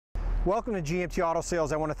Welcome to GMT Auto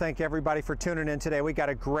Sales. I want to thank everybody for tuning in today. We got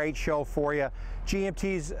a great show for you.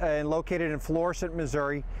 GMT's located in Florissant,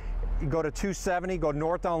 Missouri. You go to 270, go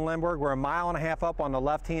north on Lindbergh. We're a mile and a half up on the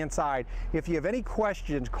left-hand side. If you have any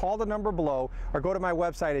questions, call the number below or go to my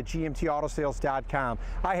website at gmtautosales.com.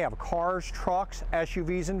 I have cars, trucks,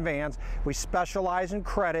 SUVs, and vans. We specialize in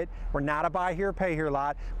credit. We're not a buy here, pay here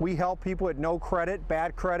lot. We help people with no credit,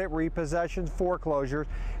 bad credit, repossessions, foreclosures,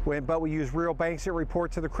 but we use real banks that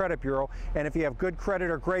report to the credit bureau. And if you have good credit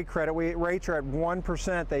or great credit, rates are at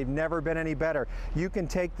 1%. They've never been any better. You can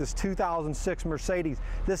take this 2006 Mercedes.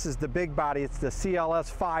 This is the big body. It's the CLS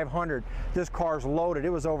 500. This car's loaded. It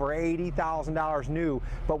was over $80,000 new,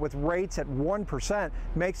 but with rates at 1%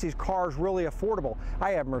 makes these cars really affordable.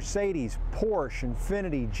 I have Mercedes, Porsche,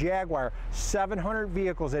 Infiniti, Jaguar, 700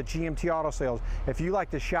 vehicles at GMT Auto Sales. If you like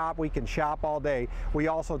to shop, we can shop all day. We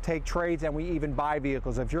also take trades and we even buy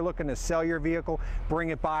vehicles. If you're looking to sell your vehicle, bring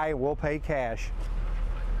it by and we'll pay cash.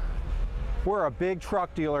 We're a big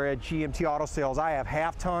truck dealer at GMT Auto Sales. I have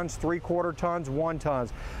half tons, 3/4 tons, 1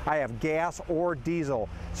 tons. I have gas or diesel.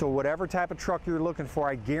 So whatever type of truck you're looking for,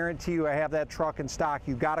 I guarantee you I have that truck in stock.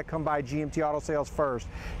 You've got to come by GMT Auto Sales first.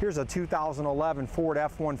 Here's a 2011 Ford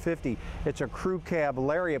F-150. It's a crew cab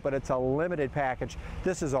Lariat, but it's a limited package.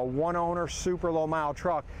 This is a one-owner, super low-mile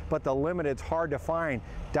truck, but the limited's hard to find.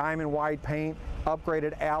 Diamond white paint,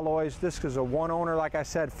 upgraded alloys. This is a one-owner, like I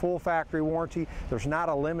said, full factory warranty. There's not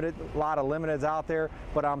a lot of limiteds out there,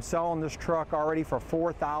 but I'm selling this truck already for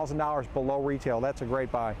 $4,000 below retail. That's a great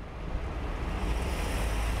buy.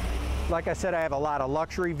 Like I said, I have a lot of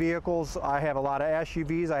luxury vehicles. I have a lot of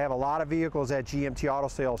SUVs. I have a lot of vehicles at GMT Auto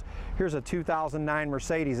Sales. Here's a 2009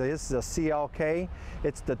 Mercedes. This is a CLK.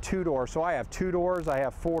 It's the 2-door. So I have 2 doors. I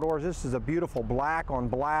have 4 doors. This is a beautiful black on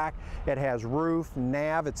black. It has roof,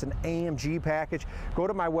 nav. It's an AMG package. Go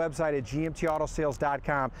to my website at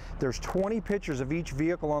gmtautosales.com. There's 20 pictures of each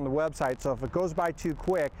vehicle on the website. So if it goes by too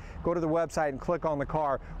quick, go to the website and click on the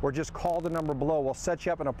car, or just call the number below. We'll set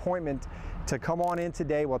you up an appointment to come on in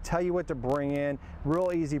today. We'll tell you what to bring in.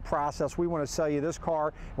 Real easy process. We want to sell you this car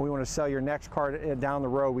and we want to sell your next car down the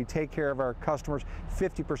road. We take care of our customers.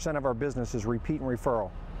 50% of our business is repeat and referral.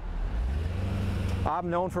 I'm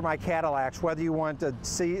known for my Cadillacs, whether you want the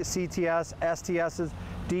CTS, STSs,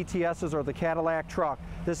 DTSs, or the Cadillac truck.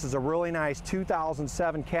 This is a really nice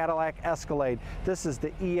 2007 Cadillac Escalade. This is the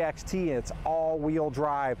EXT and it's all-wheel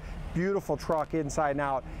drive. Beautiful truck inside and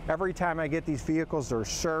out. Every time I get these vehicles, they're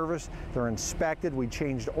serviced, they're inspected, we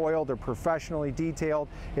changed oil, they're professionally detailed.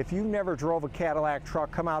 If you never drove a Cadillac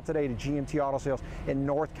truck, come out today to GMT Auto Sales in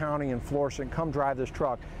North County in Florissant. Come drive this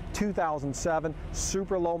truck. 2007,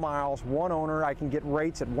 super low miles, one owner. I can get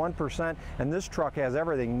rates at 1%, and this truck has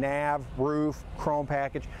everything: nav, roof, chrome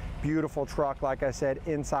package. Beautiful truck, like I said,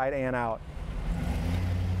 inside and out.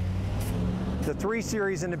 The 3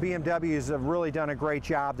 Series and the BMWs have really done a great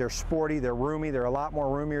job. They're sporty, they're roomy, they're a lot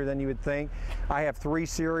more roomier than you would think. I have 3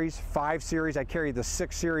 Series, 5 Series. I carry the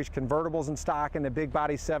 6 Series convertibles in stock and the big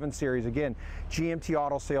body 7 Series. Again, GMT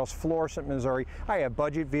Auto Sales, Florissant, Missouri. I have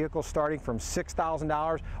budget vehicles starting from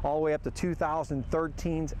 $6,000 all the way up to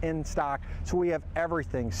 2013s in stock. So we have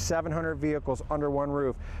everything, 700 vehicles under one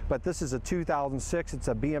roof. But this is a 2006, it's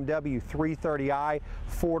a BMW 330i,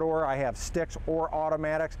 4-door. I have sticks or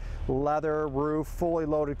automatics, leather, roof, fully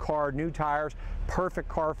loaded car, new tires, perfect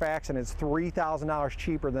Carfax, and it's $3,000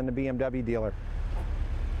 cheaper than the BMW dealer.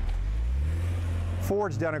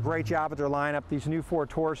 Ford's done a great job with their lineup. These new Ford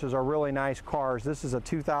Tauruses are really nice cars. This is a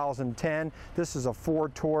 2010. This is a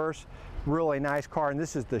Ford Taurus. Really nice car, and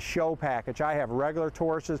this is the show package. I have regular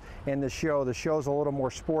Tauruses and the show. The show's a little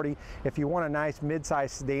more sporty. If you want a nice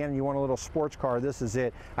mid-size sedan and you want a little sports car, this is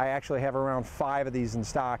it. I actually have around 5 of these in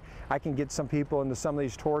stock. I can get some people into some of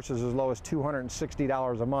these Tauruses as low as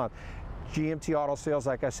 $260 a month. GMT Auto Sales,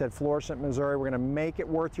 like I said, Florissant, Missouri. We're going to make it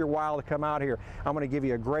worth your while to come out here. I'm going to give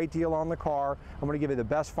you a great deal on the car. I'm going to give you the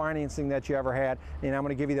best financing that you ever had, and I'm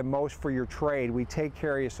going to give you the most for your trade. We take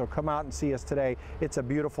care of you, so come out and see us today. It's a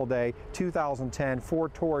beautiful day. 2010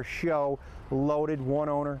 Ford Taurus show, loaded, one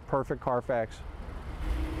owner, perfect Carfax.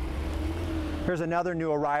 Here's another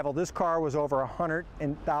new arrival. This car was over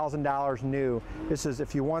 $100,000 new. This is,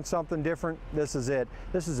 if you want something different, this is it.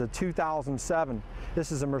 This is a 2007.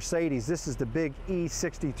 This is a Mercedes. This is the big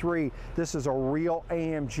E63. This is a real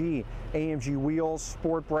AMG. AMG wheels,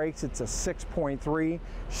 sport brakes. It's a 6.3,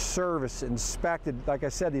 service, inspected. Like I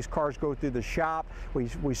said, these cars go through the shop.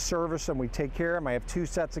 We service them, we take care of them. I have 2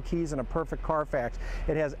 sets of keys and a perfect Carfax.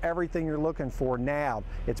 It has everything you're looking for. Nav,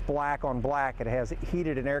 it's black on black. It has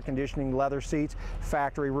heated and air conditioning, leather seats,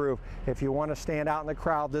 factory roof. If you want to stand out in the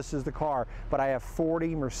crowd, this is the car. But I have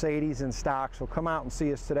 40 Mercedes in stock, so come out and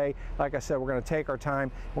see us today. Like I said, we're going to take our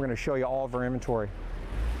time. We're going to show you all of our inventory.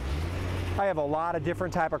 I have a lot of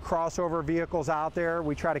different type of crossover vehicles out there.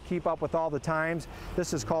 We try to keep up with all the times.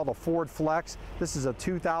 This is called a Ford Flex. This is a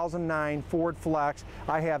 2009 Ford Flex.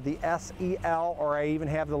 I have the SEL, or I even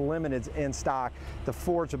have the Limiteds in stock. The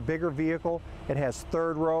Ford's a bigger vehicle. It has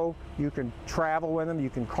third row. You can travel with them. You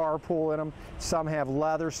can carpool in them. Some have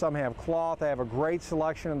leather, some have cloth. I have a great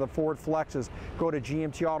selection of the Ford Flexes. Go to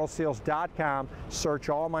gmtautosales.com, search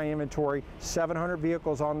all my inventory, 700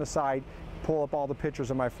 vehicles on the site. Pull up all the pictures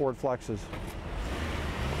of my Ford Flexes.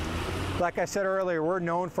 Like I said earlier, we're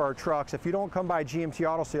known for our trucks. If you don't come by GMT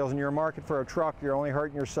Auto Sales and you're in market for a truck, you're only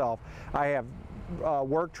hurting yourself. I have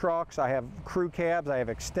work trucks, I have crew cabs, I have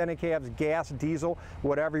extended cabs, gas, diesel,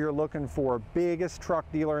 whatever you're looking for. Biggest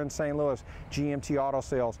truck dealer in St. Louis, GMT Auto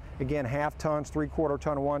Sales. Again, half tons, 3/4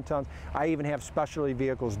 ton, 1 tons. I even have specialty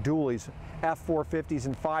vehicles, dualies, F450s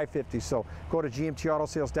and 550s. So go to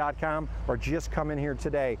gmtautosales.com or just come in here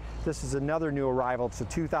today. This is another new arrival. It's a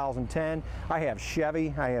 2010. I have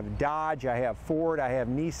Chevy, I have Dodge, I have Ford, I have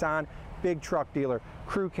Nissan. Big truck dealer,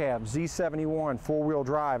 crew cab, Z71, 4-wheel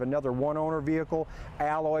drive, another one-owner vehicle,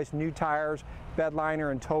 alloys, new tires, bed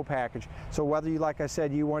liner, and tow package. So whether you, like I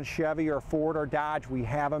said, you want Chevy or Ford or Dodge, we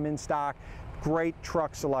have them in stock. Great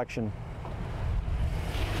truck selection.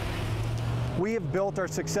 We have built our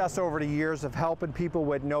success over the years of helping people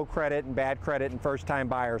with no credit and bad credit and first-time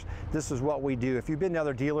buyers. This is what we do. If you've been to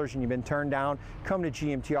other dealers and you've been turned down, come to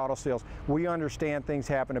GMT Auto Sales. We understand things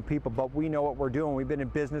happen to people, but we know what we're doing. We've been in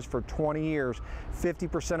business for 20 years.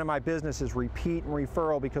 50% of my business is repeat and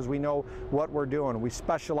referral because we know what we're doing. We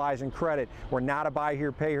specialize in credit. We're not a buy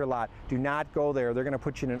here, pay here lot. Do not go there. They're going to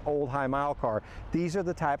put you in an old high-mile car. These are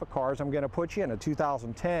the type of cars I'm going to put you in, a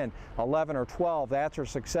 2010, 11, or 12. That's our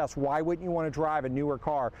success. Why wouldn't you want to drive a newer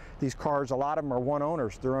car? These cars, a lot of them are one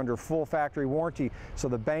owners. They're under full factory warranty, so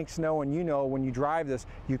the banks know and you know when you drive this,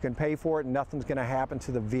 you can pay for it and nothing's going to happen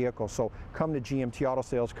to the vehicle. So come to GMT Auto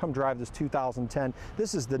Sales, come drive this 2010.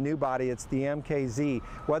 This is the new body, it's the MKZ.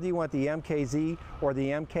 Whether you want the MKZ or the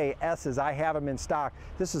MKSs, I have them in stock.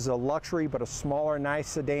 This is a luxury but a smaller, nice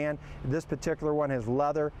sedan. This particular one has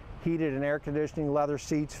leather, heated and air conditioning, leather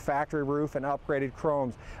seats, factory roof, and upgraded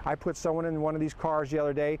chromes. I put someone in one of these cars the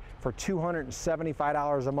other day for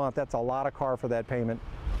 $275 a month. That's a lot of car for that payment.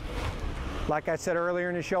 Like I said earlier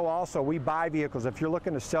in the show also, we buy vehicles. If you're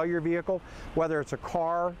looking to sell your vehicle, whether it's a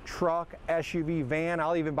car, truck, SUV, van,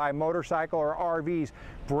 I'll even buy motorcycle or RVs,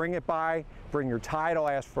 bring it by, bring your title,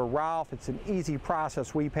 ask for Ralph. It's an easy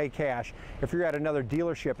process. We pay cash. If you're at another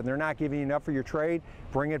dealership and they're not giving you enough for your trade,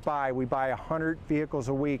 bring it by. We buy 100 vehicles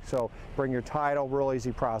a week, so bring your title, real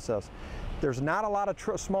easy process. There's not a lot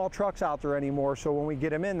of small trucks out there anymore, so when we get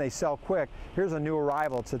them in, they sell quick. Here's a new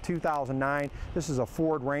arrival. It's a 2009. This is a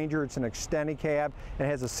Ford Ranger. It's an extended cab. It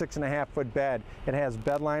has a 6.5-foot bed. It has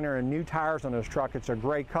bed liner and new tires on this truck. It's a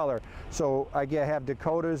great color. So I have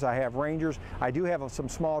Dakotas, I have Rangers. I do have some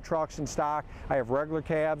small trucks in stock. I have regular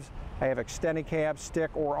cabs. I have extended cabs, stick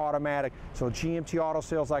or automatic. So GMT Auto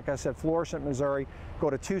Sales, like I said, Florissant, Missouri. Go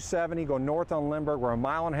to 270, go north on Lindbergh. We're a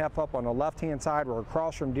mile and a half up on the left-hand side. We're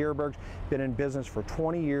across from Deerberg's. Been in business for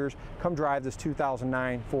 20 years. Come drive this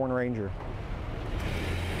 2009 Ford Ranger.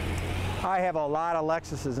 I have a lot of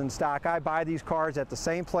Lexuses in stock. I buy these cars at the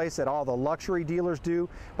same place that all the luxury dealers do,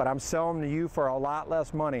 but I'm selling them to you for a lot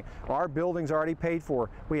less money. Our building's already paid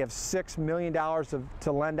for. We have $6 million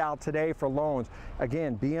to lend out today for loans.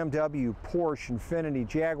 Again, BMW, Porsche, Infiniti,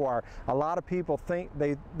 Jaguar. A lot of people think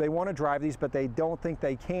they want to drive these, but they don't think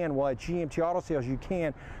they can. Well, at GMT Auto Sales, you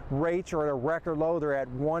can. Rates are at a record low. They're at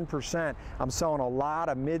 1%. I'm selling a lot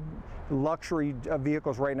of mid-luxury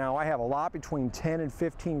vehicles right now. I have a lot between 10 and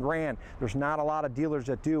 15 grand. There's not a lot of dealers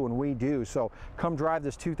that do, and we do. So come drive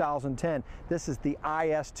this 2010. This is the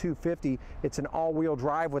IS250. It's an all-wheel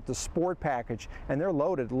drive with the sport package, and they're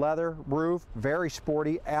loaded. Leather, roof, very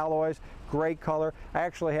sporty, alloys, great color. I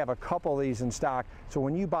actually have a couple of these in stock. So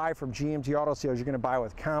when you buy from GMT Auto Sales, you're going to buy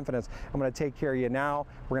with confidence. I'm going to take care of you now.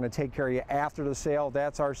 We're going to take care of you after the sale.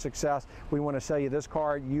 That's our success. We want to sell you this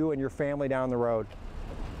car, you and your family down the road.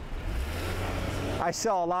 I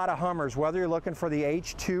sell a lot of Hummers, whether you're looking for the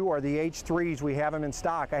H2 or the H3s, we have them in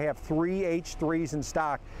stock. I have 3 H3s in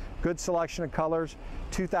stock. Good selection of colors.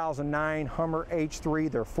 2009 Hummer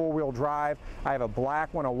H3, they're four-wheel drive. I have a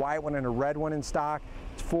black one, a white one, and a red one in stock.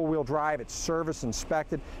 It's four-wheel drive, it's service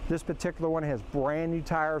inspected. This particular one has brand new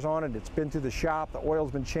tires on it. It's been through the shop, the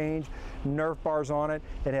oil's been changed, Nerf bars on it.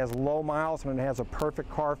 It has low miles and it has a perfect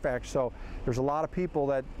Carfax. So there's a lot of people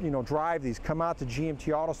that drive these. Come out to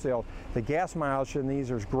GMT Auto Sales. The gas mileage in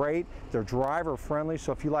these is great. They're driver friendly,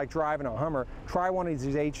 so if you like driving a Hummer, try one of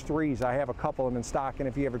these H3s. I have a couple of them in stock, and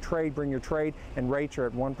if you have a trade, bring your trade, and rates are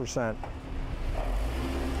at 1%.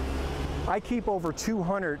 I keep over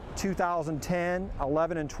 200 2010,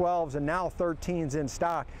 11, and 12s, and now 13s in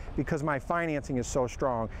stock because my financing is so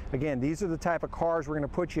strong. Again, these are the type of cars we're going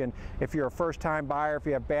to put you in if you're a first-time buyer, if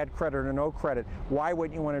you have bad credit or no credit. Why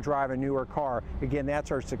wouldn't you want to drive a newer car? Again,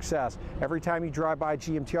 that's our success. Every time you drive by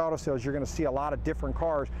GMT Auto Sales, you're going to see a lot of different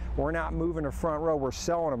cars. We're not moving the front row, we're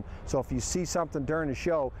selling them. So if you see something during the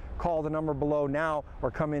show, call the number below now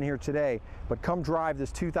or come in here today. But come drive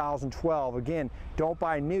this 2012. Again, don't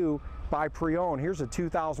buy new, buy pre-owned. Here's a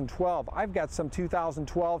 2012. I've got some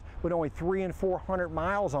 2012 with only 300 and 400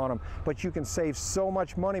 miles on them, but you can save so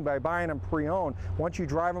much money by buying them pre-owned. Once you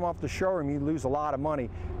drive them off the showroom, you lose a lot of money.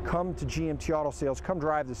 Come to GMT Auto Sales. Come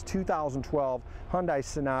drive this 2012 Hyundai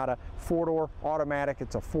Sonata, 4-door automatic.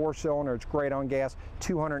 It's a 4-cylinder. It's great on gas.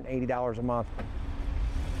 $280 a month.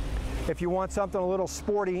 If you want something a little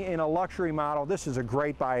sporty in a luxury model, this is a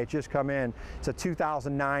great buy. It just come in. It's a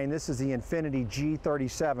 2009. This is the Infiniti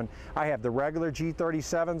G37. I have the regular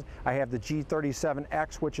G37s. I have the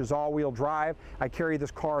G37X, which is all-wheel drive. I carry this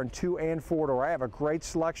car in 2- and 4-door. I have a great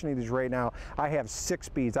selection of these right now. I have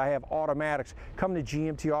 6-speeds. I have automatics. Come to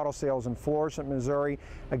GMT Auto Sales in Florissant, Missouri.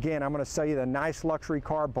 Again, I'm going to sell you the nice luxury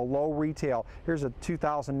car below retail. Here's a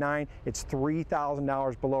 2009. It's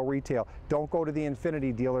 $3,000 below retail. Don't go to the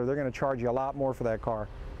Infiniti dealer. They're going to charge you a lot more for that car.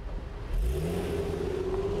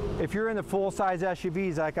 If you're in the full-size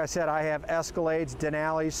SUVs, like I said, I have Escalades,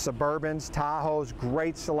 Denali's, Suburbans, Tahoes,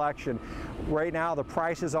 great selection. Right now, the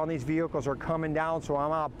prices on these vehicles are coming down, so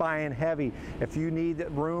I'm out buying heavy. If you need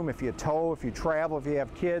room, if you tow, if you travel, if you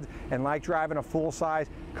have kids and like driving a full-size,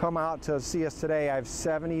 come out to see us today. I have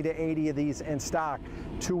 70 to 80 of these in stock,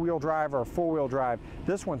 2-wheel drive or 4-wheel drive.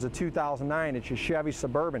 This one's a 2009. It's a Chevy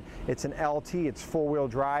Suburban. It's an LT. It's 4-wheel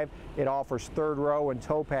drive. It offers 3rd row and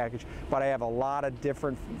tow package, but I have a lot of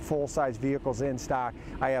different full-size vehicles in stock.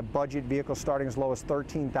 I have budget vehicles starting as low as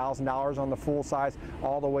 $13,000 on the full size,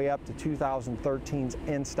 all the way up to 2013s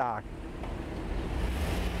in stock.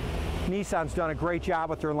 Nissan's done a great job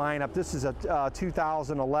with their lineup. This is a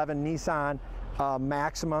 2011 Nissan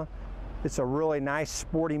Maxima. It's a really nice,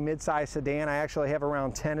 sporty, mid-size sedan. I actually have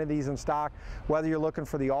around 10 of these in stock. Whether you're looking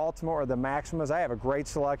for the Altima or the Maximas, I have a great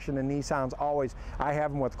selection of Nissans always. I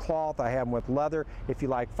have them with cloth, I have them with leather. If you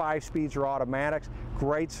like 5-speeds or automatics,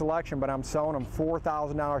 great selection, but I'm selling them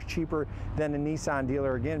 $4,000 cheaper than the Nissan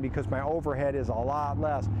dealer, again, because my overhead is a lot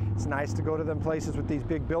less. It's nice to go to them places with these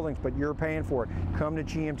big buildings, but you're paying for it. Come to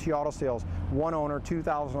GMT Auto Sales. One owner,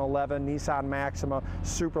 2011 Nissan Maxima,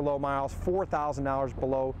 super low miles, $4,000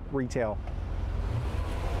 below retail.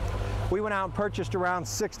 We went out and purchased around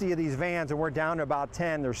 60 of these vans, and we're down to about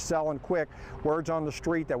 10. They're selling quick. Word's on the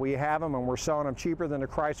street that we have them, and we're selling them cheaper than the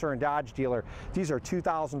Chrysler and Dodge dealer. These are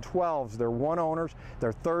 2012s. They're one owners.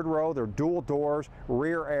 They're 3rd row. They're dual doors,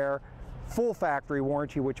 rear air, full factory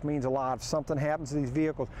warranty, which means a lot. If something happens to these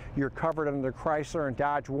vehicles, you're covered under the Chrysler and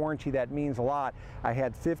Dodge warranty. That means a lot. I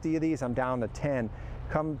had 50 of these. I'm down to 10.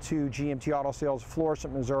 Come to GMT Auto Sales,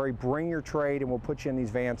 Florissant, Missouri. Bring your trade, and we'll put you in these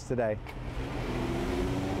vans today.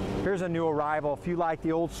 Here's a new arrival. If you like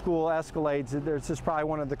the old school Escalades, this is probably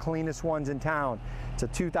one of the cleanest ones in town. It's a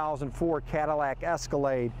 2004 Cadillac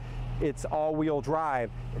Escalade. It's all-wheel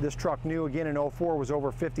drive. This truck new again in 04 was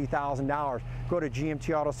over $50,000. Go to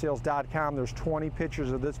gmtautosales.com. There's 20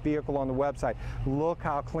 pictures of this vehicle on the website. Look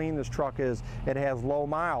how clean this truck is. It has low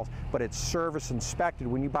miles, but it's service inspected.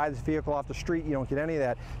 When you buy this vehicle off the street, you don't get any of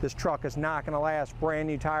that. This truck is not going to last. Brand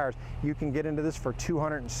new tires. You can get into this for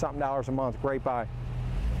 $200 and something a month. Great buy.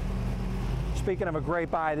 Speaking of a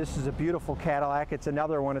great buy, this is a beautiful Cadillac. It's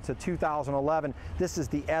another one. It's a 2011. This is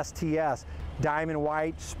the STS. Diamond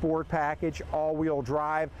white, sport package, all-wheel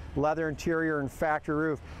drive, leather interior and factory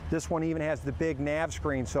roof. This one even has the big nav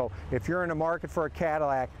screen. So if you're in the market for a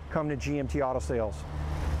Cadillac, come to GMT Auto Sales.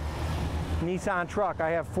 Nissan truck.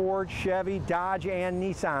 I have Ford, Chevy, Dodge, and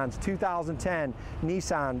Nissans. 2010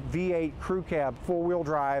 Nissan V8 Crew Cab, 4-wheel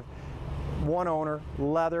drive, one owner,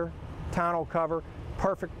 leather, tonneau cover.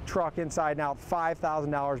 Perfect truck inside and out,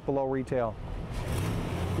 $5,000 below retail.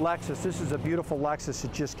 Lexus. This is a beautiful Lexus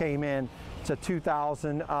that just came in. It's a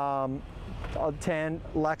 2010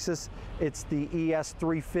 Lexus. It's the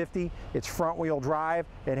ES350. It's front wheel drive.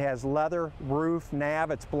 It has leather, roof, nav.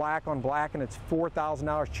 It's black on black, and it's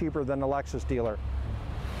 $4,000 cheaper than the Lexus dealer.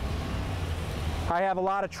 I have a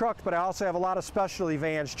lot of trucks, but I also have a lot of specialty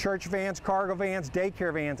vans, church vans, cargo vans,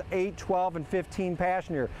 daycare vans, 8, 12, and 15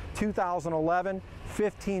 passenger. 2011,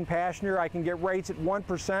 15 passenger. I can get rates at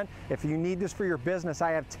 1%. If you need this for your business,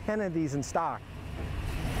 I have 10 of these in stock.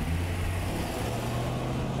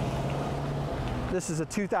 This is a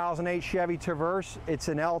 2008 Chevy Traverse. It's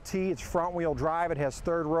an LT, it's front wheel drive, it has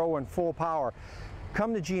third row and full power.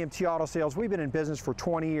 Come to GMT Auto Sales. We've been in business for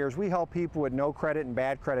 20 years. We help people with no credit and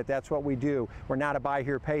bad credit. That's what we do. We're not a buy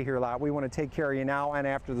here, pay here lot. We want to take care of you now and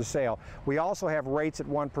after the sale. We also have rates at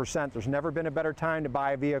 1%. There's never been a better time to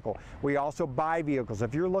buy a vehicle. We also buy vehicles.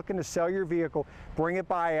 If you're looking to sell your vehicle, bring it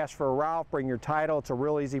by, ask for a Ralph, bring your title. It's a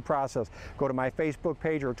real easy process. Go to my Facebook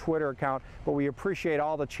page or Twitter account, but we appreciate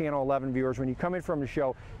all the Channel 11 viewers. When you come in from the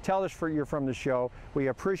show, tell us you're from the show. We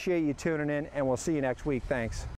appreciate you tuning in, and we'll see you next week. Thanks.